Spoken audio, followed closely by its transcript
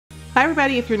Hi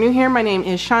everybody, if you're new here, my name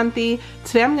is Shanti.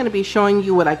 Today I'm going to be showing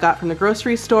you what I got from the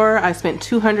grocery store. I spent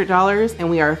 $200 and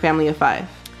we are a family of 5.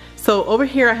 So over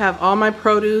here I have all my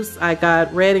produce. I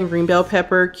got red and green bell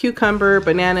pepper, cucumber,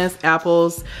 bananas,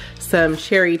 apples, some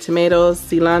cherry tomatoes,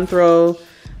 cilantro,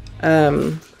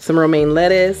 some romaine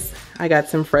lettuce. I got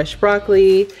some fresh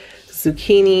broccoli,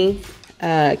 zucchini,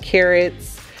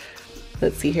 carrots.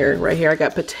 Let's see here, right here I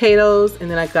got potatoes, and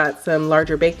then I got some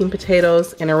larger baking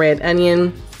potatoes and a red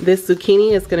onion. This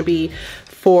zucchini is gonna be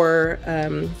for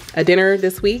a dinner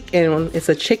this week, and it's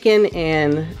a chicken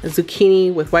and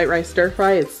zucchini with white rice stir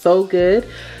fry. It's so good.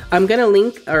 I'm gonna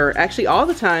link, or actually all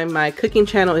the time, my cooking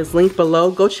channel is linked below.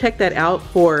 Go check that out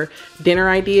for dinner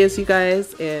ideas, you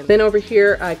guys. And then over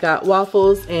here I got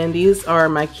waffles, and these are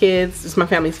my kids. This is my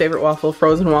family's favorite waffle,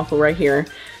 frozen waffle right here.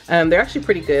 They're actually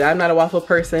pretty good. I'm not a waffle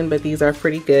person, but these are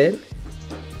pretty good.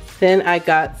 Then I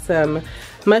got some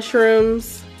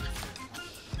mushrooms,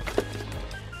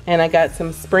 and I got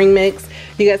some spring mix.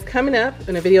 You guys, coming up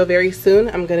in a video very soon,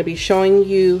 I'm going to be showing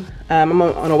you, I'm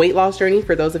on a weight loss journey.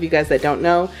 For those of you guys that don't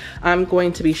know, I'm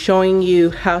going to be showing you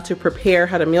how to prepare,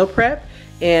 how to meal prep,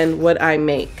 and what I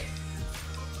make.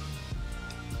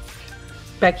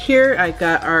 Back here I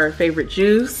got our favorite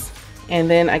juice. And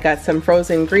then I got some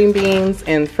frozen green beans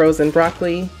and frozen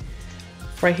broccoli.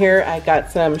 Right here I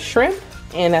got some shrimp,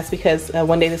 and that's because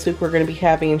one day this week we're going to be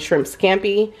having shrimp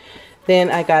scampi. Then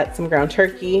I got some ground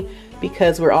turkey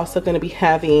because we're also going to be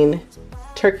having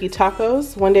turkey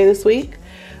tacos one day this week.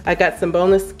 I got some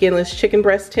boneless, skinless chicken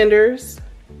breast tenders.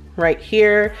 Right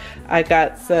here I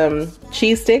got some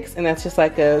cheese sticks, and that's just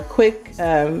like a quick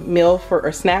meal for,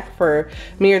 or snack for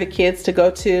me or the kids to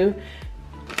go to.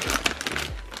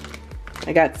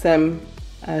 I got some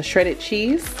shredded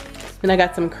cheese. Then I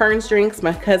got some Kern's drinks.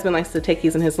 My husband likes to take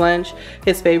these in his lunch.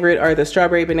 His favorite are the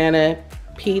strawberry, banana,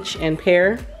 peach, and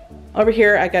pear. Over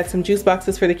here I got some juice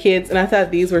boxes for the kids, and I thought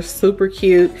these were super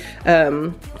cute.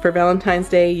 For Valentine's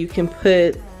Day you can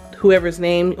put whoever's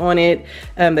name on it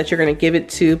that you're gonna give it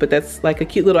to, but that's like a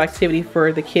cute little activity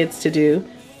for the kids to do.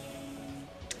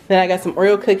 Then I got some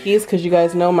Oreo cookies because you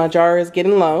guys know my jar is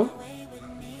getting low.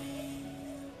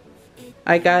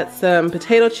 I got some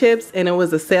potato chips, and it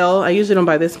was a sale. I usually don't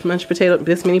buy this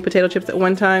many potato chips at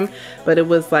one time, but it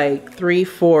was like 3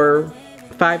 for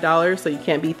 $5, so you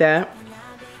can't beat that.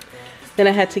 Then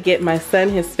I had to get my son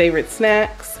his favorite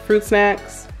snacks, fruit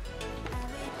snacks.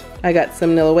 I got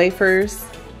some Nilla wafers.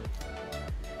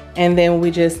 And then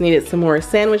we just needed some more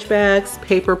sandwich bags,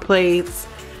 paper plates,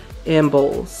 and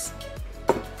bowls.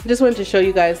 I just wanted to show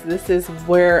you guys, this is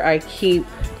where I keep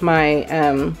my,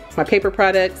 my paper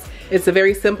products. It's a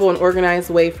very simple and organized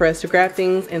way for us to grab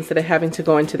things instead of having to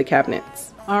go into the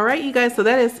cabinets. Alright you guys, so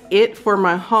that is it for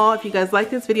my haul. If you guys like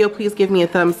this video, please give me a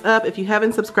thumbs up. If you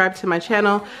haven't subscribed to my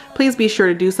channel, please be sure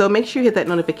to do so. Make sure you hit that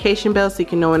notification bell so you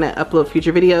can know when I upload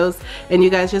future videos. And you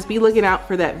guys just be looking out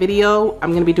for that video.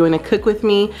 I'm going to be doing a cook with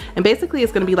me. And basically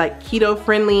it's going to be like keto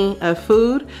friendly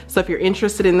food. So if you're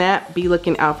interested in that, be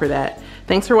looking out for that.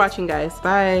 Thanks for watching guys.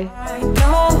 Bye.